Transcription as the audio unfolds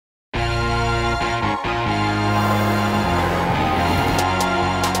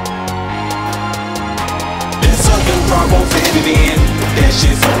live in. That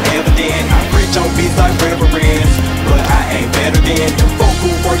shit so evident. I preach on beats like reverends, but I ain't better than the folk who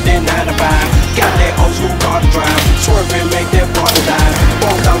work that 9 to 5. Got that old school car to drive, swerve and make that party dive.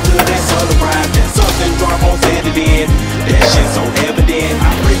 Walk out to that southern ride, that southern drop on set it in. That shit so evident. I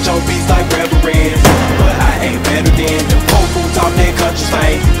preach on beats like reverends, but I ain't better than the folk who talk that country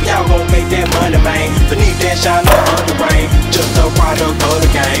slang. Y'all gon' make that money, man. Beneath that shine up under rain, just a product of the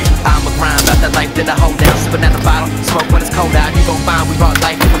game. I'm a grind about that life that I hold down, sipping at the bottle, smoke when it's cold out. You gon' find we brought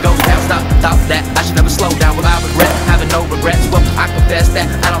life if it goes down. Stop, thought that I should never slow down. Well, I regret having no regrets. Well, I confess that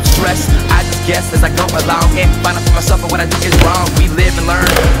I don't stress. I just guess as I go along and find out for myself what I do is wrong. We live and learn,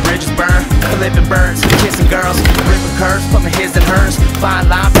 bridges burn, living birds, kissing girls, ripping curves, putting his and hers. Fine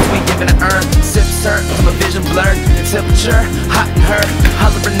line between giving and earn. Sip sir, till my vision blurred. The temperature hot in her,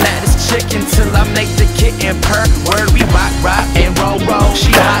 hollering at this chicken till I make the kitten purr. Word we rock and roll.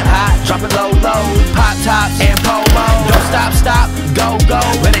 She hot, drop it low, pop tops and polo. Don't stop, go.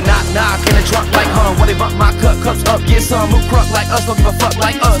 When they knock in the trunk like when they bump my cups up, get some who crunk like us, don't give a fuck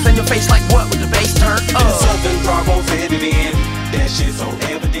like us. In your face like what with the bass turned up.